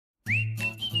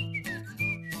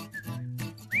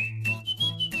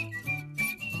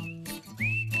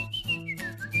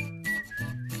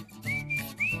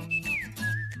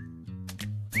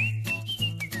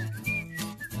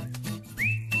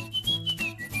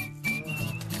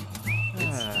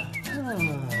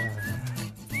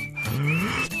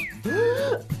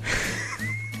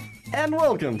And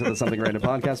welcome to the Something Random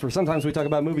podcast, where sometimes we talk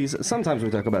about movies, sometimes we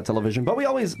talk about television, but we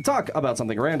always talk about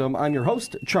something random. I'm your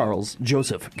host, Charles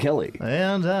Joseph Kelly.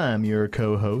 And I'm your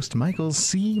co-host, Michael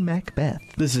C. Macbeth.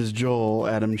 This is Joel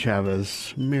Adam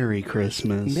Chavez. Merry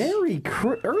Christmas.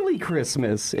 Early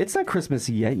Christmas. It's not Christmas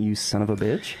yet, you son of a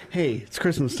bitch. Hey, it's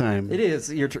Christmas time. It is.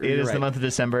 You're It is right. the month of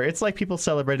December. It's like people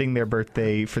celebrating their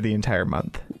birthday for the entire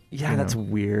month. Yeah, that's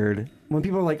weird. When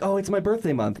people are like, "Oh, it's my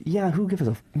birthday month." Yeah, who gives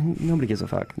a? Nobody gives a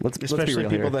fuck. Let's be Especially real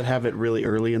people here. that have it really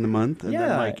early in the month. And Yeah,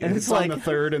 then like, and it's it's on like-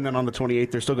 the 3rd, and then on the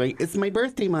 28th, they're still going, it's my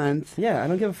birthday month. Yeah, I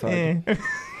don't give a fuck.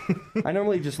 I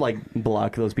normally just like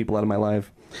block those people out of my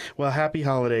life. Well, happy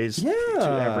holidays to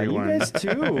everyone. You guys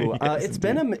too. It's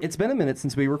been a minute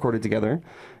since we recorded together.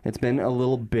 It's been a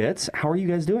little bit. How are you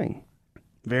guys doing?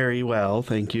 Very well,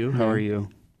 thank you. How are you?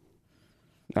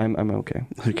 I'm okay.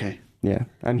 Okay. Yeah,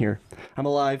 I'm here. I'm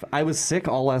alive. I was sick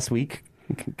all last week,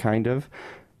 kind of.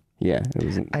 Yeah, it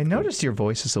was. I noticed your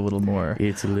voice is a little more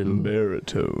It's a little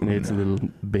baritone. It's a little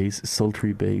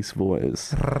sultry bass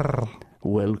voice.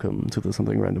 Welcome to the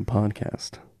Something Random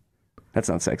podcast. That's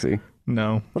not sexy.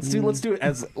 No. Let's do it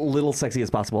as little sexy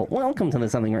as possible. Welcome to the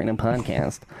Something Random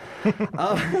podcast.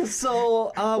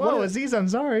 Whoa, Aziz, I'm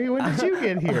sorry. When did you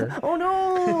get here? Oh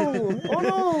no! Oh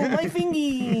no! My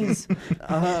fingies!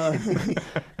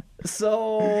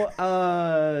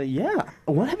 Yeah.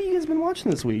 What have you guys been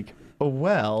watching this week?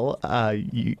 Well,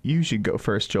 you should go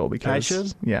first, Joel, because... I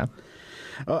should? Yeah.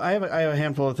 Oh, I have a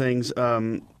handful of things.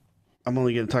 I'm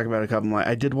only going to talk about a couple.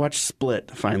 I did watch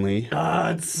Split, finally.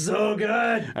 It's so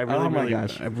good! Oh my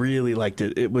gosh. I really liked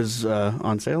it. It was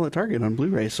on sale at Target on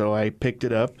Blu-ray, so I picked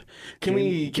it up.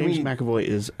 James McAvoy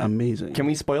is amazing. Can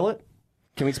we spoil it?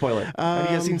 Have you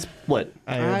guys seen Split?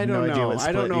 I have no idea what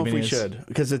I don't Split know if even we is. should,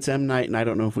 because it's M. Night, and I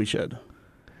don't know if we should.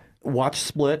 Watch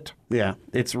Split. Yeah.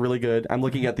 It's really good. I'm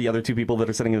looking at the other two people that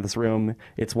are sitting in this room.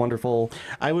 It's wonderful.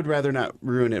 I would rather not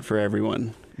ruin it for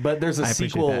everyone. But there's a I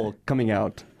appreciate sequel coming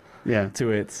out Yeah. to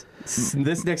it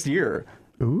this next year.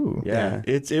 Ooh. Yeah.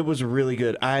 It was really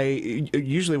good. I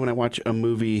usually when I watch a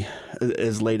movie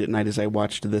as late at night as I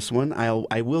watched this one,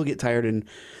 I will get tired and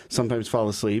sometimes fall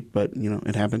asleep, but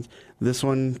it happens. This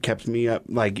one kept me up,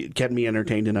 kept me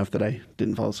entertained enough that I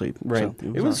didn't fall asleep. Right.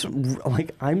 So It was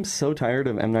like, I'm so tired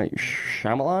of M. Night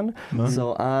Shyamalan,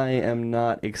 so I am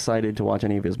not excited to watch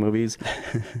any of his movies.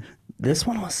 This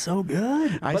one was so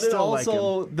good. I but still it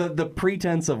also, the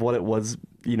pretense of what it was,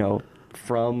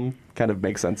 from kind of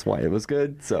makes sense why it was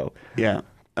good. So yeah.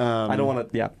 I don't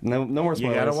want to, no more spoilers.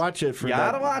 You gotta watch it for You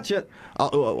that. gotta watch it.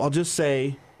 I'll just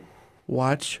say,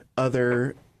 watch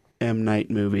other M.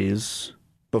 Night movies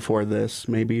before this,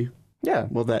 maybe. Yeah.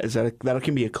 Well, that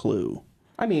can be a clue.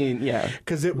 I mean, yeah.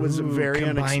 Because it was very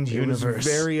combined universe. It was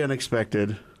very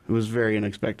unexpected. It was very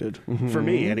unexpected for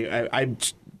me. Anyway, I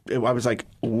was like,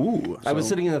 ooh. I was So-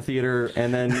 sitting in the theater,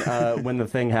 and then when the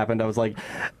thing happened, I was like,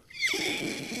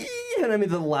 and I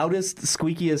made the loudest,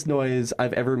 squeakiest noise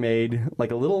I've ever made, like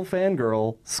a little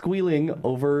fangirl squealing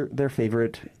over their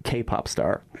favorite K-pop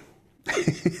star.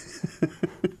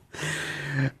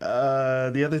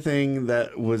 The other thing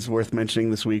that was worth mentioning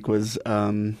this week was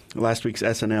last week's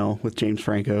SNL with James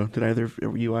Franco. Did either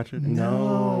of you watch it?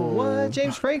 No. What?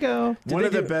 James Franco? One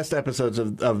of the best episodes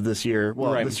of this year.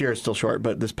 Well, Right. this year is still short,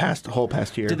 but this whole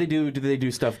past year. Did they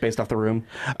do stuff based off The Room?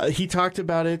 He talked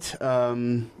about it.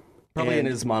 Probably in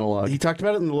his monologue. He talked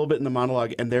about it a little bit in the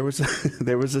monologue, and there was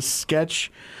there was a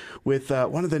sketch with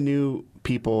one of the new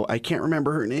people. I can't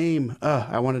remember her name.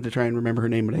 I wanted to try and remember her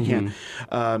name, but I can't.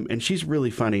 And she's really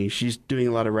funny. She's doing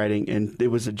a lot of writing, and it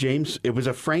was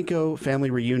a Franco family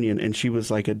reunion, and she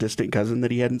was like a distant cousin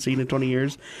that he hadn't seen in 20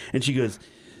 years, and she goes,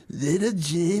 "Little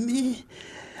Jamie,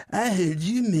 I heard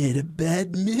you made a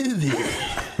bad movie."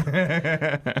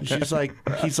 He's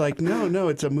like, no,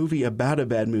 it's a movie about a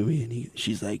bad movie, and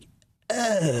she's like,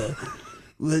 "Oh,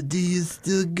 well, do you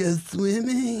still go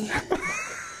swimming?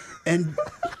 And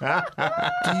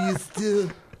do you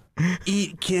still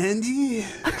eat candy?"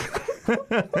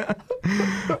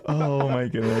 Oh my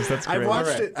goodness, that's great.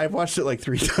 I've watched it like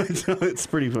 3 times. It's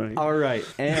pretty funny. All right.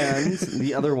 And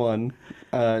the other one,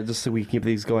 just so we keep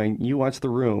these going, you watched The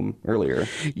Room earlier.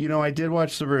 I did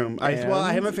watch The Room. I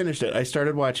haven't finished it. I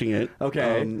started watching it.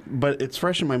 Okay. But it's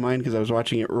fresh in my mind because I was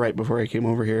watching it right before I came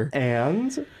over here.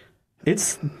 And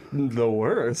it's the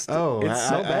worst. Oh, it's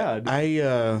so bad.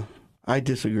 I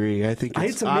disagree. I think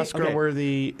it's Oscar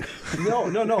worthy.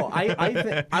 No.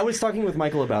 I was talking with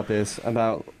Michael about this,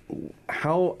 about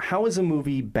how is a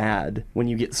movie bad when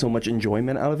you get so much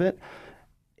enjoyment out of it?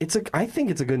 I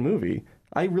think it's a good movie.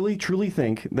 I really truly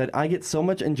think that I get so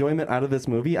much enjoyment out of this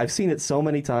movie. I've seen it so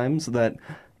many times that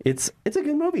it's a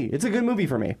good movie. It's a good movie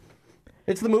for me.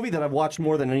 It's the movie that I've watched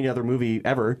more than any other movie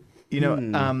ever. You know,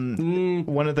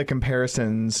 one of the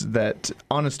comparisons that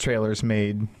Honest Trailers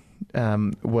made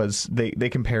was they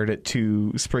compared it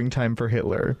to Springtime for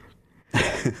Hitler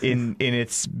in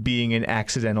its being an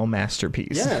accidental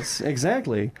masterpiece. Yes,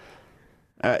 exactly.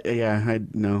 Yeah, I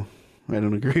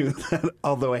don't agree with that.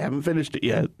 Although I haven't finished it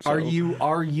yet. So.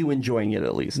 Are you enjoying it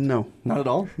at least? No, not at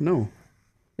all. No,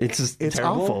 it's just it's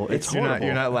terrible. awful. It's horrible.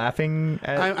 You're not laughing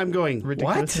at I'm going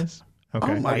ridiculousness? What?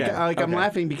 Okay. Oh my Okay. god! I'm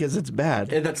laughing because it's bad.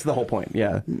 That's the whole point.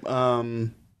 Yeah.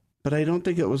 But I don't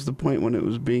think it was the point when it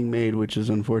was being made, which is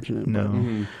unfortunate.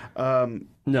 No.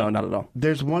 No, not at all.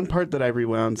 There's one part that I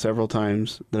rewound several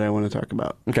times that I want to talk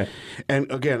about. Okay. And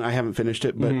again, I haven't finished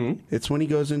it, but it's when he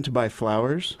goes in to buy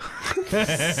flowers.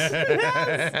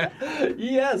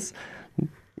 Yes.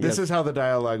 This is how the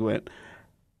dialogue went.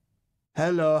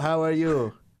 Hello, how are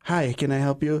you? Hi, can I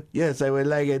help you? Yes, I would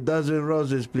like a dozen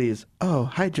roses, please. Oh,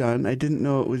 hi, John. I didn't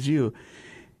know it was you.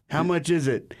 How much is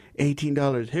it?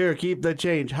 $18. Here, keep the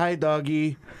change. Hi,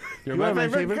 doggy. You're You my are my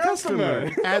favorite favorite customer.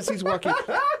 customer. As he's walking.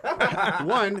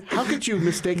 One, how could you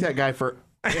mistake that guy for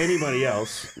anybody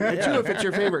else? And two, if it's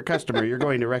your favorite customer, you're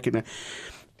going to recognize.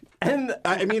 And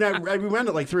I mean, I rewound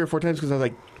it like 3 or 4 times because I was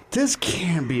like, this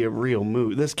can't be a real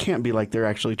movie. This can't be like they're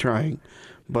actually trying.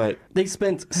 But they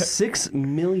spent $6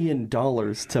 million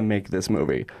to make this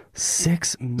movie.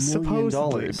 $6 million.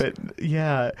 Supposedly, but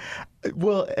yeah.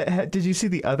 Well, did you see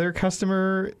the other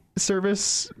customer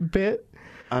service bit?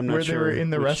 I'm not where sure they were in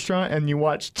the restaurant and you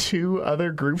watched 2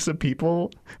 other groups of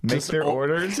people make their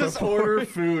orders. Just before- order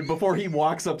food before he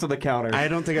walks up to the counter. I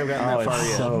don't think I've gotten that far it's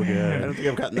yet. so good. I don't think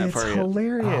I've gotten that It's far yet.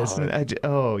 hilarious.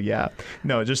 Oh yeah.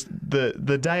 No, just the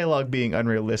dialogue being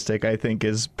unrealistic, I think,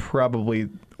 is probably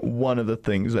one of the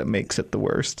things that makes it the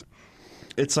worst.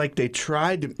 It's like they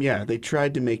tried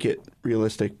to make it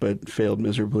realistic, but failed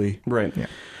miserably. Right. Yeah.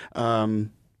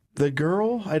 The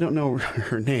girl, I don't know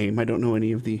her name. I don't know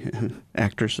any of the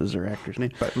actresses or actors'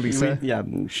 names. But Lisa, Yeah.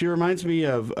 She reminds me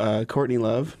of Courtney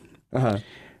Love, Uh-huh.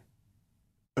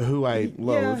 who I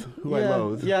loathe. I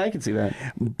loathe. Yeah, I can see that.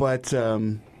 But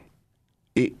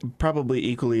probably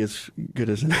equally as good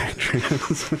as an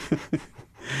actress.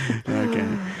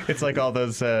 Okay. it's like all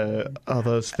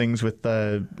those things with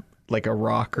like a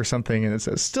rock or something, and it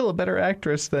says still a better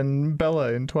actress than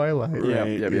Bella in Twilight. Yeah,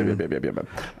 Right, yeah.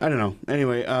 I don't know.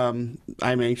 Anyway, I'm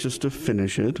anxious to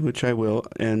finish it, which I will.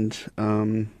 And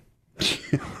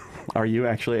Are you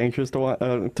actually anxious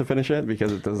to finish it?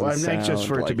 Because it doesn't well, I'm sound anxious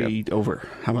for it to like be over.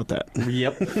 How about that?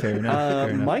 Yep. Fair enough. Fair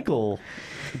enough. Michael,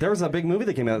 there was a big movie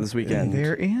that came out this weekend.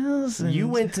 There is. You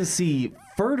went to see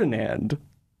Ferdinand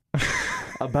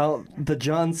about the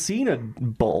John Cena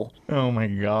bull. Oh my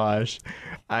gosh.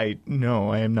 I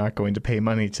am not going to pay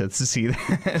money to see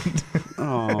that.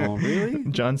 Oh, really?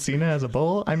 John Cena as a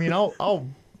bull? I mean, I'll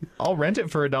rent it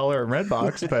for $1 in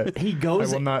Redbox, but He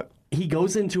goes I will not. He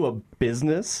goes into a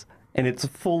business and it's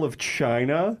full of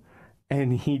china,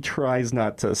 and he tries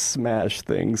not to smash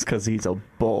things because he's a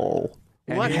bull.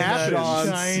 And What he's happens? John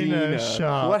China Cena.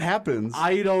 shop. What happens?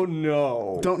 I don't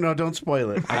know. Don't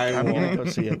spoil it. I'm going to go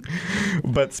see it.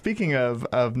 But speaking of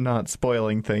not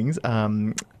spoiling things,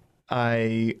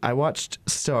 I watched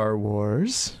Star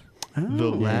Wars: The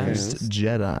Last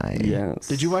Jedi. Yes.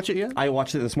 Did you watch it yet? I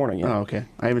watched it this morning. Yeah. Oh, okay.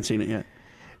 I haven't seen it yet.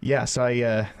 Yeah, so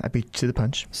I beat you to the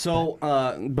punch. So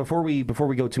before we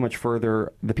go too much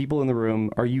further, the people in the room,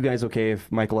 are you guys okay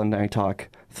if Michael and I talk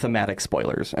thematic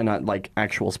spoilers and not like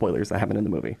actual spoilers that happen in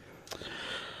the movie?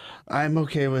 I'm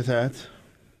okay with that.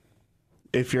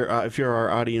 If you're our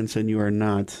audience and you are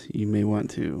not, you may want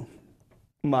to.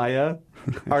 Maya,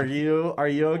 are you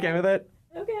okay with it?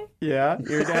 Okay. Yeah,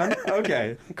 you're down.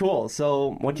 Okay, cool.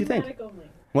 So what do you think? Thematic only.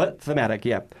 What thematic?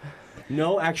 Yeah.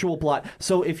 No actual plot.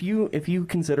 So if you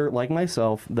consider, like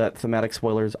myself, that thematic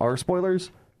spoilers are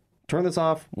spoilers, turn this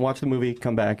off, watch the movie,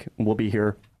 come back, and we'll be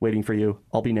here waiting for you.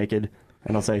 I'll be naked,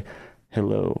 and I'll say,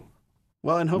 hello.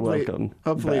 Well, and hopefully, Welcome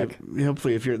hopefully, back.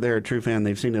 hopefully, if they're a true fan,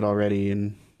 they've seen it already.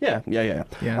 And Yeah. Yeah.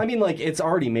 I mean, like, it's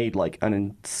already made, like, an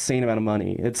insane amount of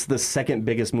money. It's the second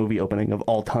biggest movie opening of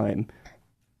all time.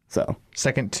 So.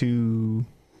 Second to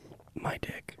My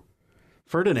dick.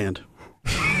 Ferdinand.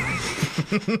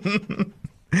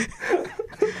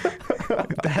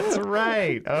 That's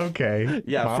right. Okay.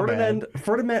 Yeah, My Ferdinand bad.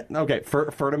 Ferdinand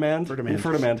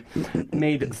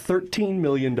made $13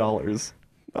 million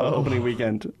opening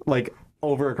weekend, like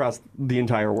over across the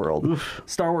entire world. Oof.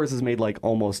 Star Wars has made like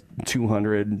almost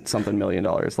 200 something million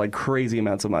dollars, like crazy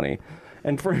amounts of money.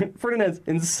 And Ferdinand's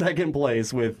in second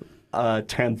place with a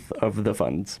tenth of the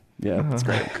funds. Yeah, it's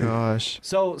great. Gosh.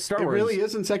 So Star It Wars really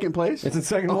is in second place? It's in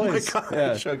second Oh my place.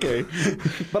 gosh. Yeah. Okay.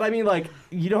 But I mean, like,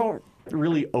 you don't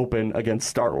really open against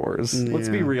Star Wars. Let's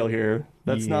be real here.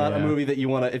 That's not a movie that you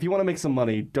want to... If you want to make some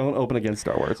money, don't open against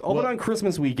Star Wars. Open on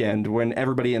Christmas weekend when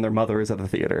everybody and their mother is at the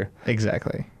theater.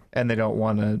 Exactly. And they don't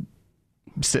want to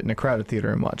sit in a crowded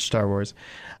theater and watch Star Wars.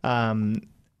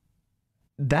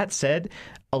 That said,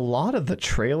 a lot of the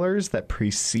trailers that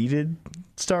preceded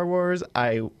Star Wars,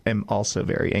 I am also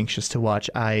very anxious to watch.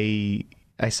 I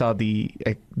saw the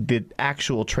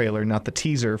actual trailer, not the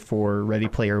teaser, for Ready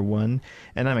Player One,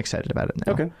 and I'm excited about it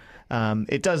now. Okay.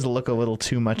 It does look a little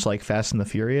too much like Fast and the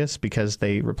Furious because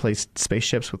they replaced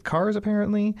spaceships with cars,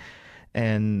 apparently,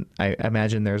 and I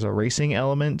imagine there's a racing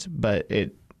element, but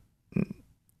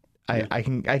I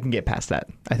can get past that,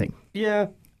 I think. Yeah.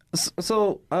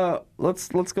 So let's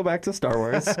go back to Star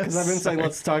Wars, because I've been saying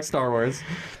let's talk Star Wars.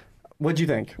 What'd you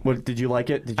think? Did you like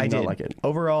it? Did you not like it?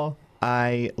 Overall,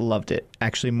 I loved it.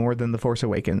 Actually, more than The Force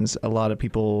Awakens. A lot of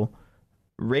people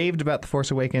raved about The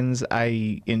Force Awakens.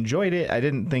 I enjoyed it. I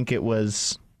didn't think it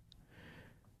was...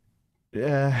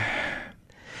 it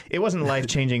wasn't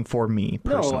life-changing for me,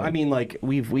 personally. No, I mean, like,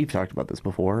 we've talked about this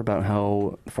before, about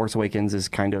how Force Awakens is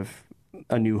kind of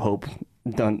A New Hope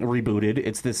rebooted.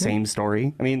 It's the same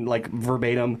story. I mean, like,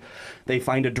 verbatim, they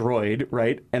find a droid,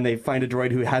 right? And they find a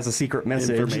droid who has a secret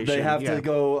message. They have to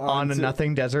go on a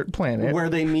nothing desert planet where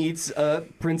they meet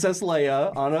Princess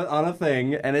Leia on a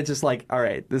thing, and it's just like, all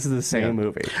right, this is the same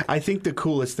movie. I think the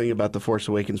coolest thing about The Force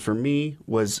Awakens for me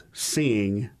was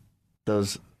seeing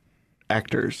those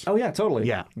actors. Oh yeah, totally.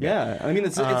 Yeah. I mean,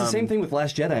 it's the same thing with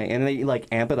Last Jedi, and they like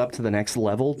amp it up to the next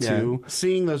level too.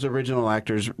 Seeing those original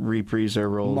actors reprise their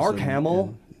roles. Mark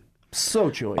Hamill, so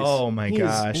choice. Oh my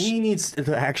gosh, he needs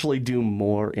to actually do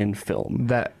more in film.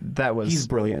 That was He's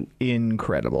brilliant,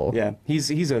 incredible. Yeah,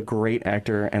 he's a great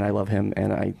actor, and I love him.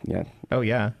 And Oh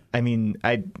yeah, I mean,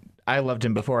 I loved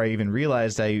him before I even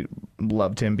realized I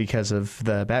loved him because of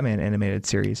the Batman animated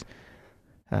series.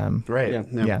 Right.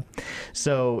 Yeah.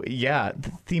 So yeah,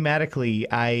 thematically,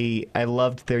 I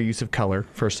loved their use of color.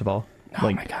 First of all,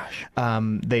 oh my gosh.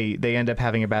 They end up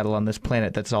having a battle on this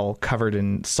planet that's all covered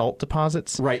in salt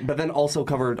deposits. Right, but then also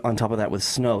covered on top of that with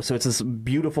snow. So it's this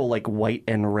beautiful like white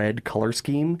and red color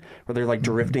scheme where they're like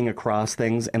drifting across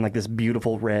things, and like this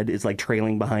beautiful red is like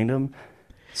trailing behind them.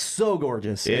 So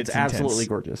gorgeous. It's absolutely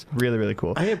gorgeous. Really, really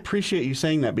cool. I appreciate you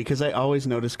saying that because I always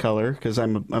notice color because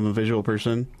I'm a visual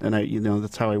person and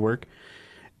that's how I work.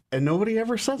 And nobody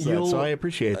ever says that, so I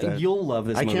appreciate that. You'll love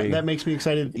this movie. That makes me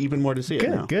excited even more to see it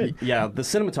now. Good. Yeah, the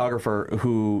cinematographer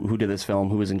who did this film,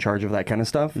 who was in charge of that kind of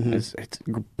stuff, it's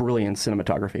brilliant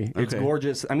cinematography. It's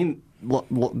gorgeous. I mean,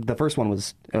 the first one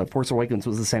was Force Awakens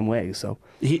was the same way. So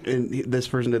this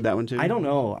person did that one too. I don't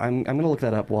know. I'm gonna look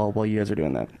that up while you guys are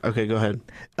doing that. Okay, go ahead.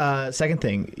 Second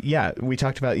thing, yeah, we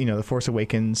talked about the Force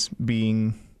Awakens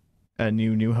being a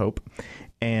New Hope,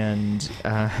 and.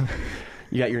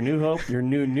 You got your new hope, your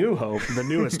new hope, the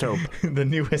newest hope, the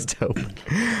newest hope.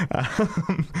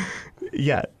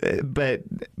 Yeah, but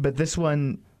this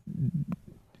one,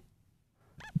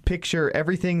 picture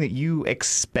everything that you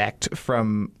expect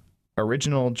from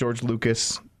original George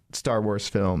Lucas Star Wars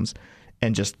films,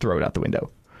 and just throw it out the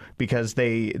window, because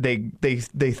they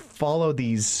follow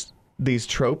these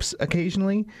tropes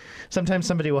occasionally. Sometimes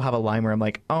somebody will have a line where I'm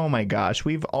like, oh my gosh,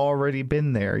 we've already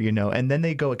been there, and then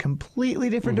they go a completely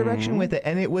different direction with it,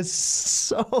 and it was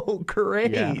so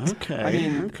great. Yeah. Okay. I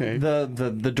mean,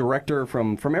 the director,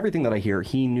 from everything that I hear,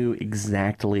 he knew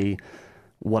exactly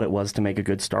what it was to make a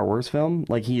good Star Wars film.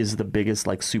 Like, he is the biggest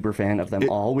super fan of them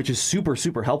all, which is super,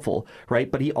 super helpful,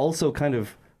 right? But he also kind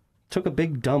of took a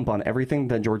big dump on everything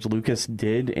that George Lucas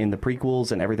did in the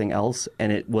prequels and everything else,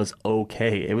 and it was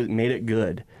okay. It made it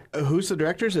good. Who's the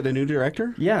director? Is it a new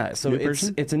director? Yeah, so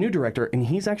it's a new director, and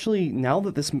he's actually, now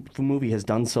that this movie has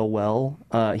done so well,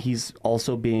 he's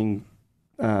also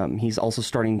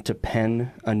starting to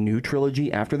pen a new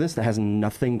trilogy after this that has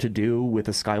nothing to do with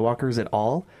the Skywalkers at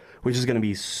all, which is going to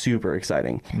be super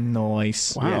exciting.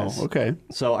 Nice. Wow. Yes. Okay.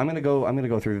 So I'm gonna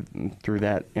go through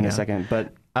that in a second,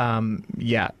 but.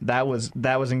 Yeah, that was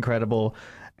incredible.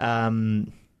 The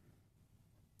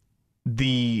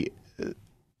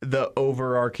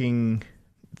overarching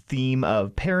theme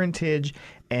of parentage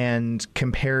and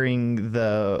comparing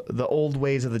the old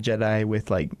ways of the Jedi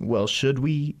with should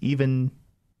we even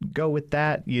go with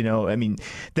that? I mean,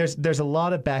 there's a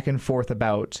lot of back and forth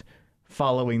about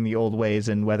following the old ways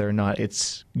and whether or not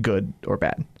it's good or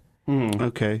bad.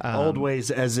 Okay. Old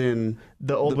ways as in...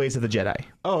 The old ways of the Jedi.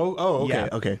 Oh, okay, yeah.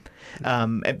 Okay.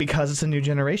 And because it's a new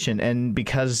generation, and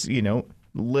because,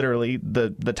 literally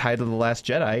the title of The Last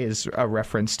Jedi is a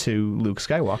reference to Luke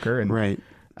Skywalker. And, right.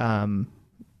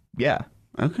 Yeah.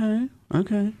 Okay.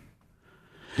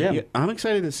 Yeah. I'm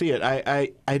excited to see it.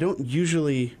 I don't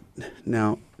usually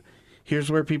now. Here's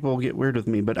where people get weird with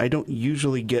me, but I don't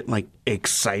usually get like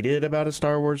excited about a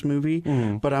Star Wars movie.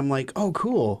 But I'm like, oh,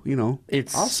 cool.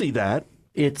 I'll see that.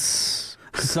 It's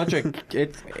such a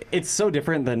it's so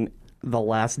different than the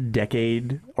last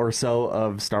decade or so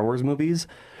of Star Wars movies.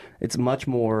 It's much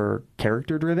more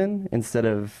character driven instead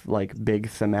of like big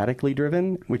thematically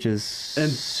driven, which is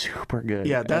super good.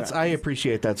 Yeah, I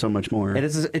appreciate that so much more.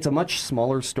 It's a much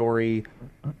smaller story,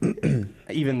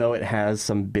 even though it has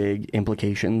some big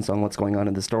implications on what's going on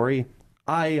in the story.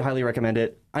 I highly recommend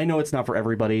it. I know it's not for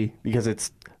everybody because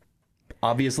it's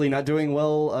obviously not doing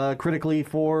well critically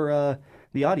for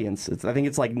the audience. I think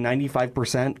it's like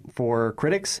 95% for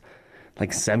critics,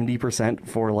 like 70%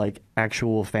 for like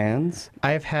actual fans.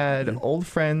 I've had old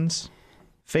friends,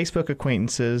 Facebook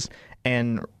acquaintances,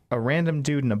 and a random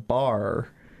dude in a bar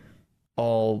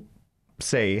all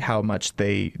say how much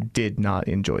they did not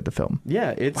enjoy the film.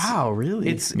 Yeah, wow,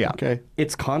 really? Okay.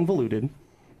 It's convoluted.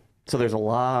 So there's a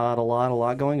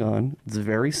lot going on. It's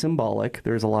very symbolic.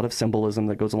 There's a lot of symbolism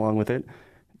that goes along with it.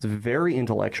 It's very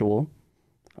intellectual.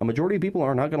 A majority of people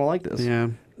are not going to like this. Yeah.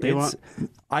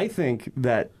 I think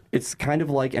that it's kind of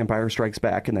like Empire Strikes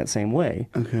Back in that same way.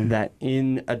 Okay. That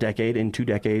in a decade, in 2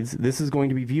 decades, this is going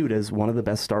to be viewed as one of the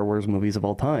best Star Wars movies of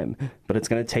all time. But it's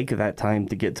going to take that time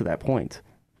to get to that point.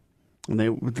 And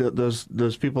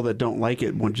those people that don't like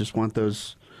it just want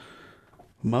those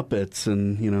Muppets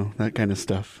and that kind of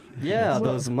stuff. Yeah,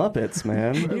 those Muppets,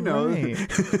 man.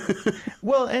 Right.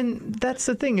 Well, and that's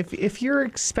the thing. If you're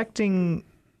expecting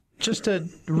just a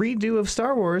redo of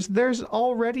Star Wars, there's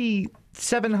already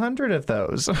 700 of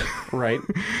those. Right.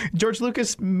 George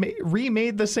Lucas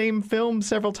remade the same film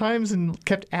several times and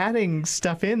kept adding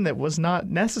stuff in that was not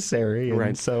necessary. And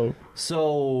Right. So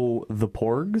the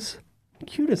Porgs,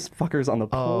 cutest fuckers on the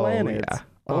planet. Yeah.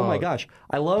 Oh my gosh.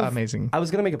 I love... Amazing. I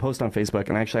was going to make a post on Facebook,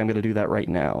 and actually I'm going to do that right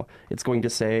now. It's going to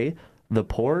say, the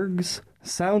Porgs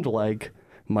sound like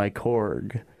my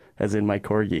Korg, as in my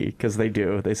Corgi, because they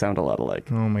do. They sound a lot alike.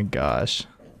 oh my gosh.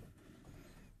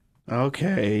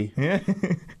 Okay.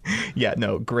 Yeah,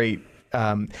 no, great.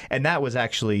 And that was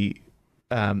actually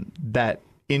that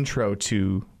intro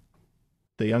to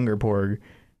the younger Porg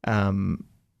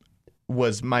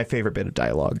was my favorite bit of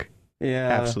dialogue. Yeah.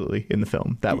 Absolutely, in the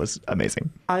film. That was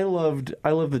amazing. I love the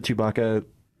Chewbacca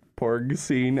Porg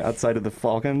scene outside of the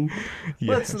Falcon.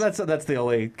 Yes. That's the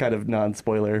only kind of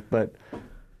non-spoiler, but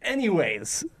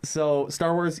anyways, so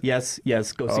Star Wars, yes,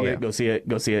 go see it,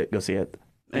 go see it.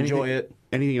 Enjoy it.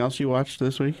 Anything else you watched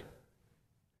this week?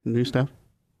 New stuff?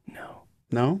 No.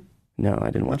 No? No, I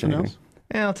didn't watch Nothing anything. else?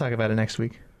 Yeah, I'll talk about it next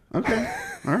week. Okay.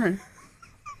 All right.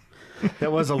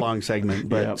 That was a long segment,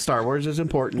 but Yeah. Star Wars is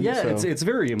important. Yeah, so. it's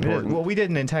very important. Well, we did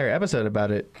an entire episode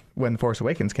about it when Force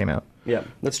Awakens came out Yeah,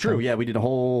 that's true. Yeah, we did a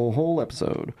whole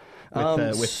episode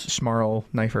with Schmarl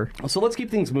Knifer. So let's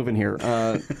keep things moving here.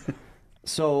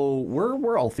 So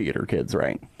we're all theater kids,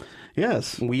 right?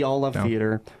 Yes. We all love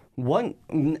theater.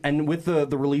 And with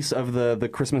the release of the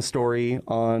Christmas Story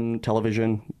on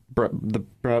television,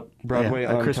 Broadway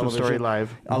A on Christmas television, Story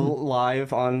live.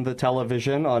 Live on the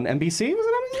television on NBC. Was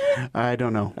it NBC? I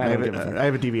don't know. I have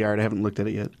a DVR. I haven't looked at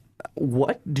it yet.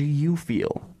 What do you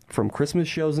feel from Christmas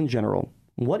shows in general?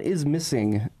 What is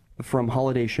missing from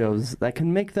holiday shows that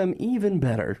can make them even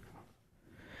better?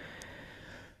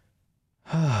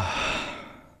 How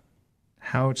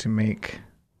to make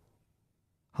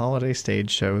holiday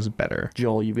stage shows better.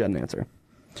 Joel, you've got an answer.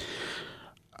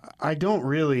 I don't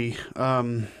really.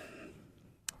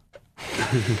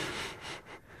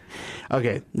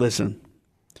 Okay, listen.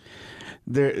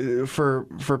 There for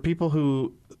people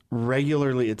who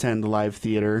regularly attend live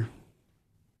theater,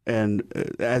 and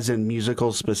as in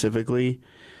musicals specifically,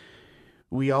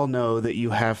 we all know that you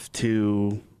have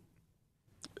to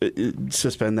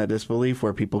suspend that disbelief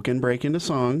where people can break into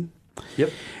song.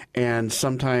 Yep. And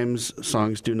sometimes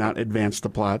songs do not advance the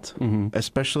plot,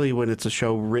 especially when it's a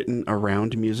show written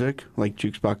around music, like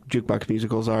jukebox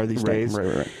musicals are these days.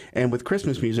 Right. And with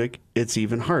Christmas music, it's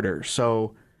even harder.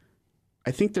 So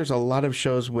I think there's a lot of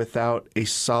shows without a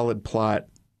solid plot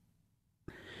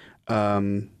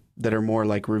that are more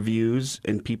like reviews,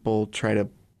 and people try to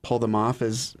pull them off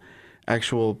as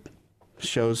actual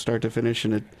shows start to finish.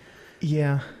 And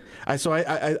Yeah. I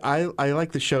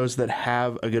like the shows that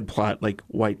have a good plot, like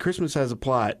White Christmas has a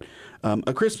plot,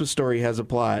 A Christmas Story has a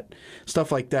plot,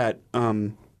 stuff like that.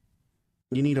 You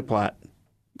need a plot.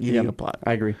 You need a plot.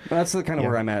 I agree. That's the kind of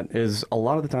where I'm at, is a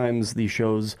lot of the times these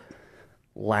shows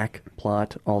lack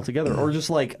plot altogether, or just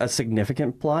like a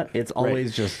significant plot. It's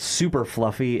always just super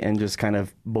fluffy and just kind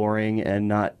of boring and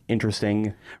not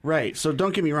interesting. Right. So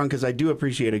don't get me wrong, because I do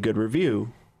appreciate a good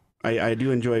review. I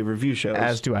do enjoy review shows.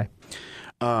 As do I.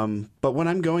 But when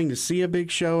I'm going to see a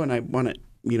big show and I want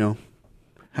to,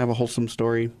 have a wholesome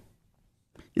story,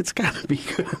 it's got to be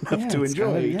good enough to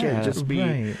enjoy. It can't just be.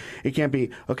 Right. It can't be,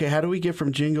 okay, how do we get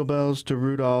from Jingle Bells to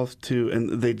Rudolph to,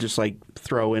 and they just like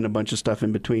throw in a bunch of stuff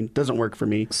in between. Doesn't work for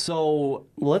me. So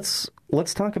let's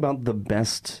talk about the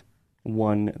best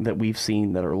one that we've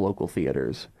seen that are local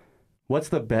theaters. What's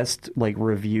the best like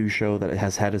review show that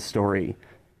has had a story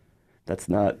that's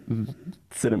not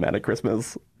Cinematic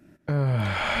Christmas?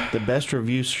 The best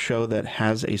review show that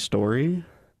has a story?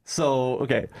 So,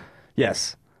 okay.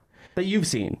 Yes. That you've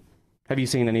seen. Have you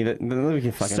seen any that we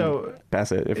can fucking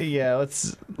pass it? Yeah,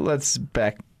 let's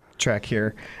backtrack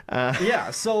here.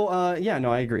 Yeah, so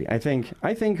no, I agree. I think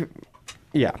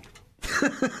yeah.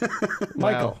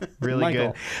 Michael. Wow, really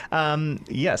Michael. good.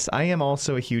 Yes, I am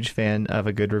also a huge fan of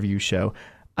a good review show.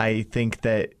 I think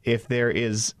that if there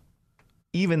is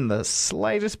even the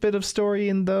slightest bit of story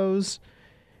in those,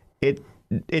 it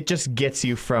just gets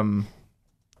you from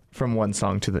one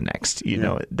song to the next. You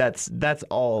know, that's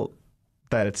all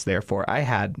that it's there for. I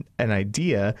had an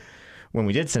idea when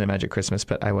we did Cinemagic Christmas,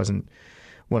 but I wasn't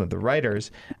one of the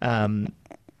writers.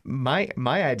 My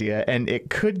idea, and it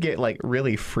could get like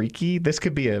really freaky. This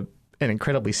could be an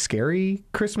incredibly scary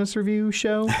Christmas review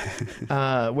show,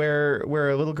 where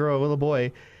a little girl, a little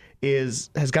boy, has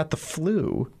got the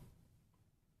flu.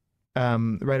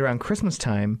 Right around Christmas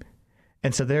time,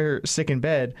 and so they're sick in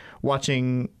bed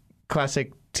watching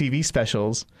classic TV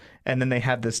specials, and then they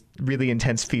have this really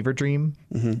intense fever dream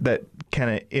that kind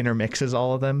of intermixes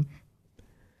all of them.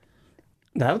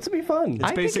 That would be fun.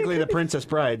 It's basically the Princess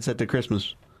Bride set to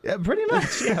Christmas. Yeah, pretty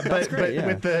much, yeah. but great,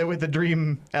 yeah. with the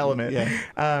dream element. Yeah.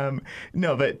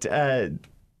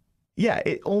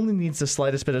 It only needs the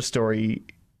slightest bit of story,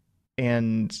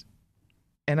 and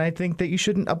I think that you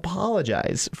shouldn't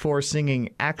apologize for singing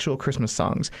actual Christmas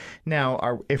songs.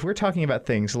 Now, if we're talking about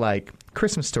things like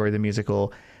Christmas Story the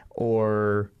musical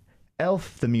or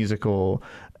Elf the musical,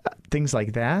 things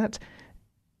like that,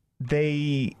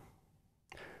 they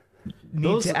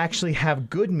need to actually have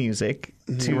good music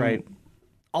to right.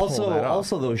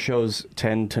 Also, those shows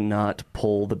tend to not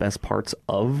pull the best parts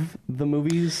of the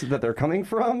movies that they're coming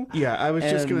from. Yeah, I was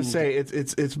just going to say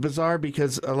it's bizarre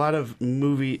because a lot of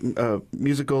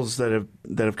musicals that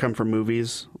have come from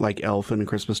movies like Elf and A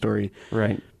Christmas Story,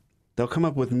 right? They'll come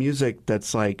up with music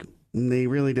that's like they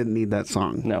really didn't need that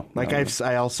song. No, like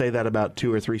I'll say that about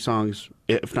 2 or 3 songs,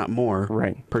 if not more,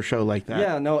 right, per show like that.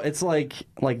 Yeah, no, it's like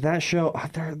that show.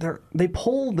 They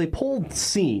pull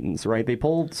scenes, right? They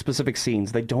pull specific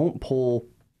scenes. They don't pull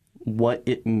what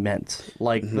it meant.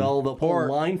 Like they'll pull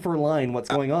line for line what's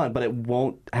going on, but it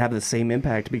won't have the same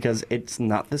impact because it's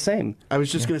not the same. I was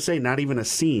just going to say, not even a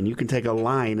scene. You can take a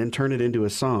line and turn it into a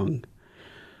song.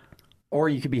 Or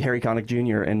you could be Harry Connick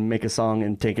Jr. and make a song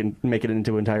and make it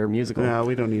into an entire musical. No,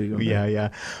 we don't need to go there. Yeah.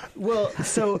 Well,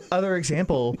 so other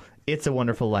example, It's a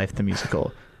Wonderful Life, the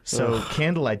musical. So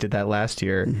Candlelight did that last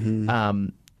year.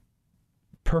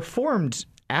 Performed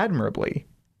admirably.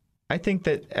 I think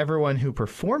that everyone who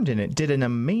performed in it did an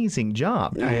amazing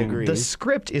job. I agree. The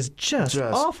script is just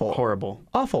awful. Horrible.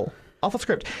 Awful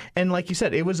script. And like you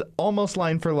said, it was almost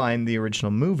line for line the original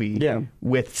movie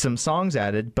with some songs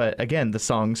added. But again, the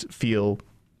songs feel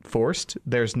forced.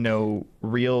 There's no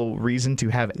real reason to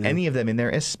have any of them in there,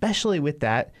 especially with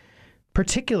that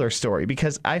particular story,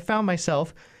 because I found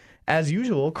myself, as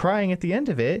usual, crying at the end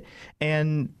of it.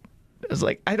 And I was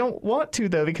like, I don't want to,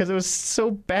 though, because it was so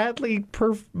badly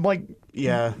So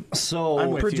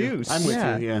I'm with produced. You. I'm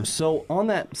with you. Yeah. So on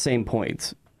that same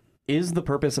point, is the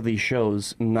purpose of these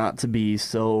shows not to be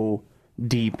so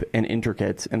deep and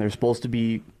intricate, and they're supposed to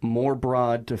be more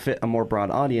broad to fit a more broad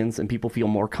audience, and people feel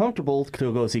more comfortable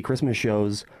to go see Christmas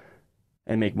shows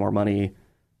and make more money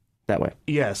that way?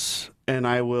 Yes, and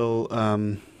I will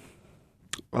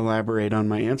elaborate on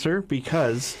my answer,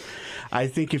 because I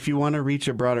think if you want to reach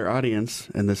a broader audience,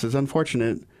 and this is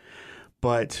unfortunate,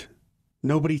 but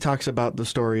nobody talks about the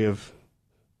story of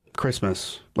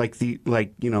Christmas,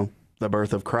 the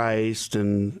birth of Christ,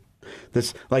 and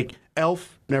this, like,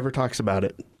 Elf never talks about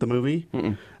it, the movie.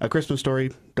 A Christmas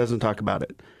Story doesn't talk about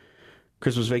it.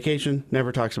 Christmas Vacation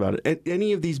never talks about it.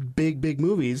 Any of these big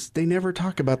movies, they never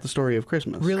talk about the story of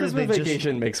Christmas. Really, Christmas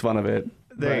Vacation makes fun of it.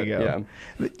 There you go.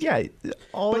 Yeah.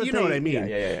 But you know what I mean.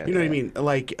 Yeah. You know what I mean?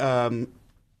 Like,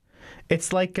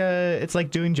 it's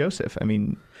like doing Joseph. I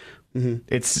mean,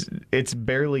 it's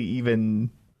barely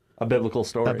even a biblical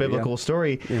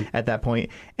story at that point,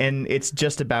 and it's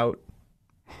just about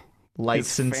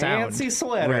lights and sound. Fancy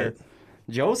sweater. Right.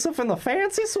 Joseph in the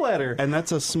fancy sweater. And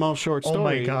that's a small short story. Oh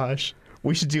my gosh.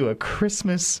 We should do a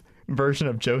Christmas version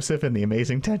of Joseph and the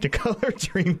Amazing Technicolor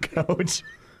Dreamcoat.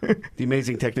 The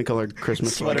Amazing Technicolor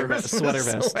Christmas Sweater vest.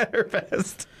 Sweater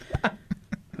vest.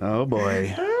 Oh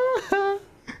boy.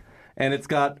 And it's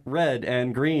got red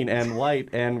and green and white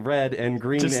and red and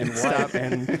green Just and white.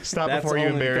 And Stop that's before you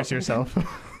only embarrass yourself.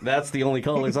 That's the only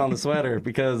colors on the sweater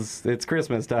because it's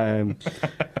Christmas time.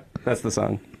 That's the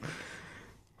song.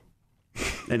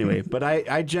 Anyway, but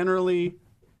I generally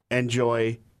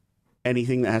enjoy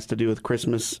anything that has to do with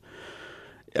Christmas.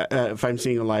 If I'm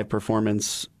seeing a live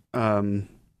performance,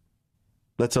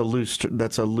 that's a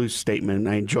loose statement.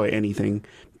 I enjoy anything,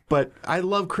 but I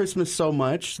love Christmas so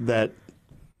much that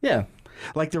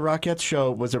like the Rockettes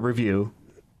show was a review,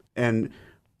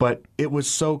 but it was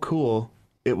so cool.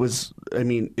 It was, I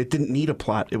mean, it didn't need a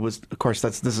plot. It was, of course,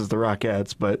 this is the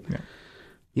Rockettes, but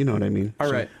you know what I mean.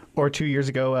 All right. Or 2 years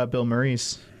ago, Bill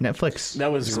Murray's Netflix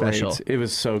That was special. great. It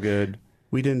was so good.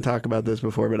 We didn't talk about this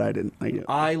before, but I didn't.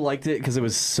 I liked it because it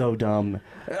was so dumb.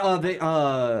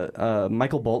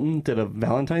 Michael Bolton did a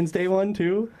Valentine's Day one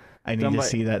too. I need to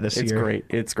see that this year. It's great.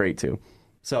 It's great too.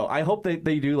 So I hope they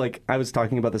do, like, I was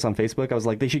talking about this on Facebook. I was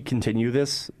like, they should continue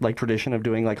this like tradition of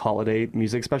doing like holiday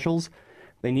music specials.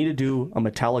 They need to do a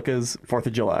Metallica's 4th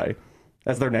of July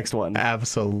as their next one.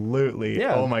 Absolutely.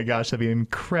 Yeah. Oh my gosh, that'd be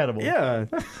incredible. Yeah.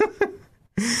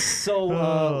 So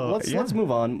let's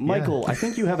move on. Michael, I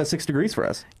think you have a 6 degrees for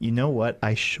us. You know what?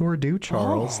 I sure do,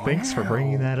 Charles. Oh, Thanks for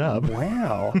bringing that up.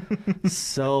 Wow.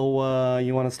 So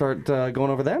you want to start going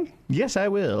over that? Yes, I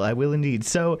will. I will indeed.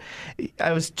 So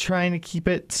I was trying to keep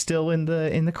it still in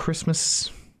the Christmas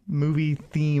movie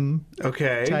theme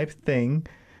type thing.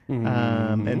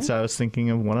 And so I was thinking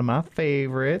of one of my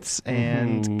favorites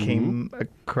and came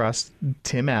across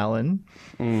Tim Allen.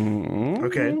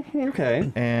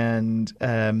 Okay. And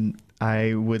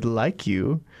I would like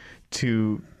you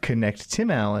to connect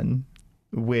Tim Allen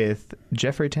with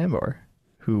Jeffrey Tambor,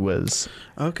 who was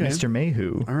Mr.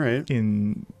 Mayhew All right.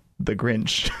 in The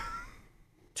Grinch.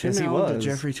 Tim Yes, he Allen to was.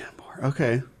 Jeffrey Tambor.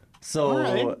 Okay. So All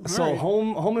right.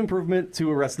 Home Improvement to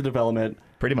Arrested Development.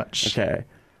 Pretty much. Okay.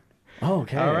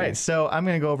 Okay. All right, so I'm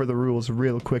going to go over the rules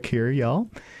real quick here, y'all.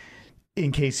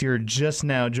 In case you're just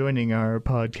now joining our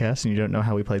podcast and you don't know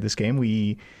how we play this game,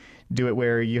 we do it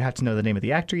where you have to know the name of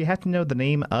the actor, you have to know the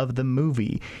name of the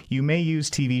movie. You may use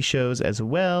TV shows as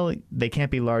well. They can't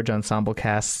be large ensemble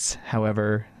casts,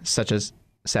 however, such as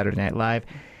Saturday Night Live.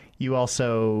 You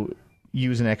also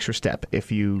use an extra step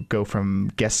if you go from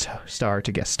guest star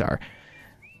to guest star.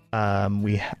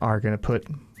 We are going to put...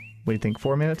 What do you think,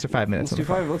 4 minutes or 5 minutes? Let's do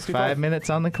 5. Let's do 5 minutes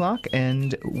on the clock,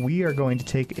 and we are going to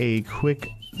take a quick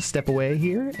step away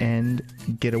here and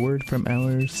get a word from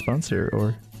our sponsor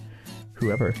or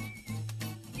whoever.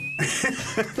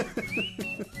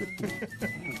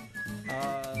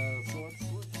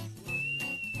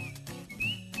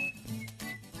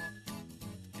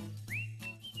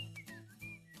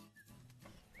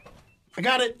 I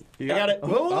got it. I got it.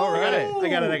 Oh, All right. I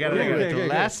got it. Okay, The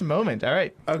last moment. All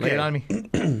right. Okay. Lay it on me.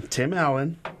 Tim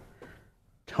Allen,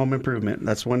 Home Improvement.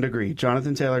 That's 1 degree.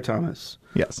 Jonathan Taylor Thomas,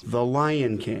 Yes. The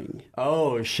Lion King.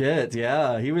 Oh shit!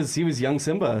 Yeah, he was young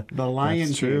Simba. The Lion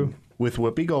That's King true. with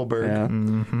Whoopi Goldberg, Yeah.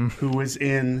 who was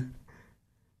in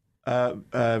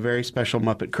a very special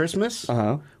Muppet Christmas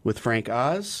with Frank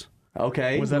Oz.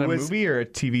 Okay. Was that a was- movie or a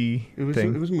TV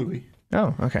thing? It was a movie.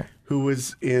 Oh, okay. Who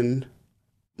was in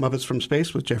Muppets from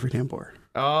Space with Jeffrey Tambor.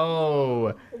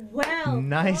 Oh, Well,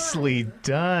 nicely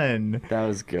done. That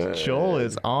was good. Joel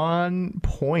is on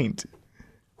point.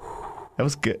 That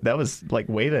was good. That was like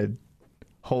way to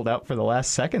hold out for the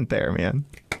last second there, man.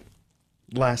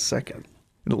 Last second.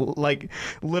 Like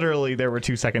literally, there were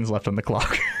 2 seconds left on the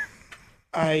clock.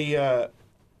 I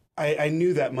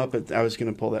knew that Muppet. I was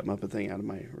going to pull that Muppet thing out of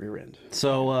my rear end.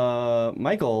 So,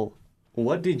 Michael,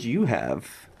 what did you have?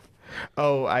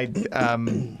 Oh,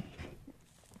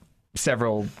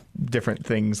 several different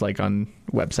things like on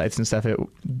websites and stuff.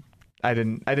 I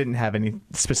didn't have any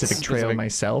specific trail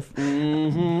myself.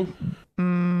 Yeah,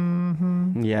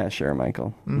 sure,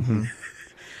 Michael.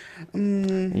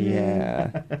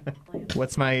 Yeah.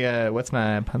 What's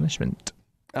my punishment?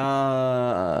 Do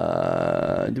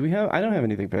we have? I don't have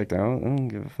anything picked out. I don't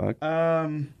give a fuck.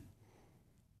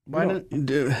 Why don't you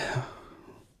do?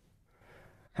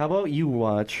 How about you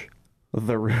watch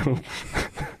The Room?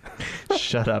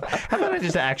 Shut up. How about I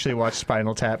just actually watch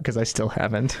Spinal Tap because I still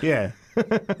haven't. Yeah,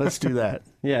 let's do that.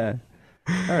 Yeah.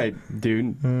 All right,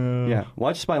 dude. Yeah,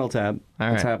 watch Spinal Tap.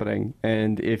 All It's right. happening.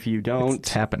 And if you don't,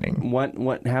 It's happening.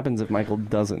 what happens if Michael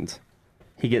doesn't?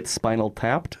 He gets spinal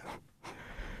tapped.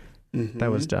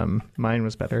 That was dumb. Mine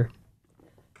was better.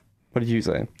 What did you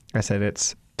say? I said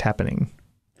it's happening.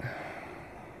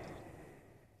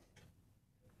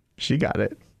 She got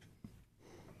it.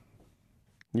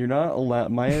 You're not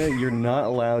allowed, Maya. You're not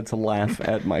allowed to laugh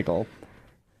at Michael.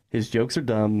 His jokes are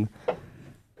dumb,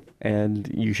 and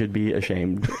you should be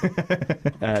ashamed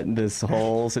at this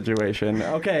whole situation.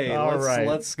 Okay, All right.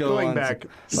 let's go Going on back.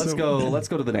 let's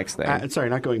go to the next thing. Sorry,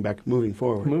 not going back. Moving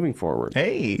forward. Moving forward.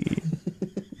 Hey.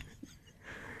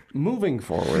 Moving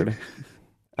forward.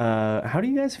 How do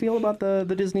you guys feel about the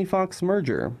Disney Fox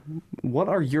merger? What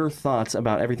are your thoughts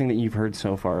about everything that you've heard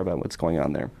so far about what's going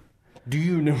on there? Do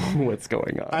you know what's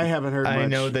going on? I haven't heard much. I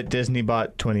know that Disney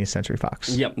bought 20th Century Fox.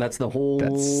 Yep, that's the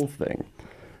whole thing.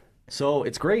 So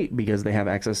it's great because they have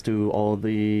access to all of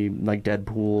the like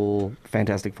Deadpool,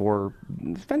 Fantastic Four.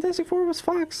 Fantastic Four was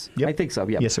Fox? Yep. I think so,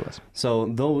 yeah. Yes, it was. So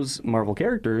those Marvel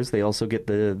characters, they also get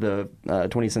the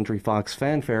 20th Century Fox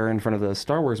fanfare in front of the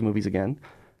Star Wars movies again.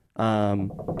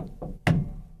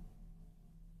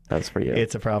 That's for you.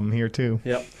 It's a problem here, too.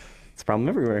 Yep. It's a problem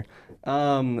everywhere.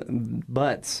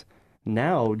 But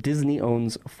now Disney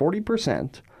owns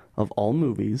 40% of all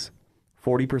movies,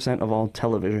 40% of all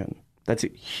television. That's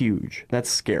huge. That's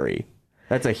scary.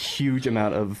 That's a huge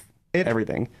amount of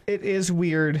everything. It is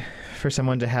weird for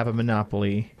someone to have a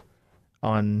monopoly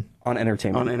on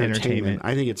Entertainment. On entertainment.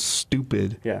 I think it's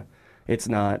stupid. Yeah. It's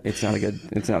not a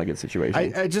good situation.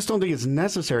 I just don't think it's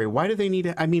necessary. Why do they need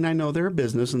to? I mean, I know they're a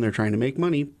business and they're trying to make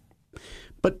money,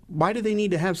 but why do they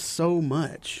need to have so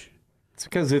much? It's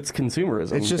because it's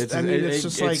consumerism. It's just- I mean, it's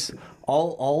just like-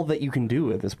 all that you can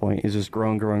do at this point is just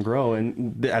grow and grow and grow.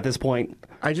 And at this point,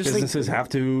 I just think- businesses have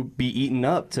to be eaten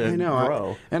up to I know,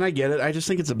 grow. and I get it. I just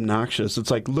think it's obnoxious.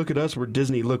 It's like, look at us, we're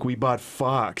Disney. Look, we bought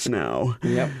Fox now.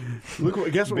 Yep.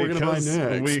 Look, guess what we're gonna buy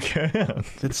next? We can.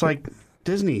 It's like,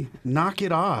 Disney, knock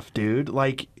it off, dude.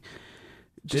 Like,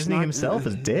 just Disney himself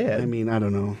is dead. I mean, I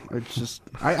don't know. It's just,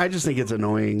 I just think it's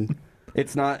annoying.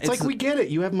 It's not. It's like, we get it.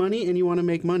 You have money and you want to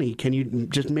make money. Can you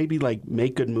just maybe like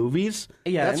make good movies?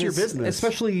 Yeah, That's and your it's- business.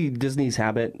 Especially Disney's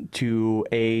habit to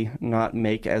not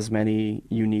make as many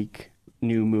unique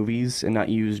new movies and not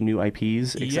use new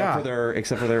IPs except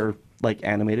for their like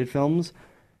animated films.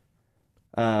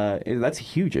 That's a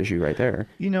huge issue right there.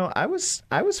 You know, I was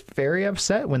very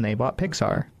upset when they bought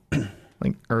Pixar,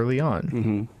 like early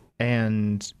on,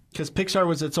 and Because Pixar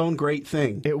was its own great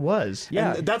thing. it was.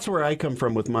 Yeah. And that's where I come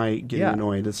from with my getting Yeah.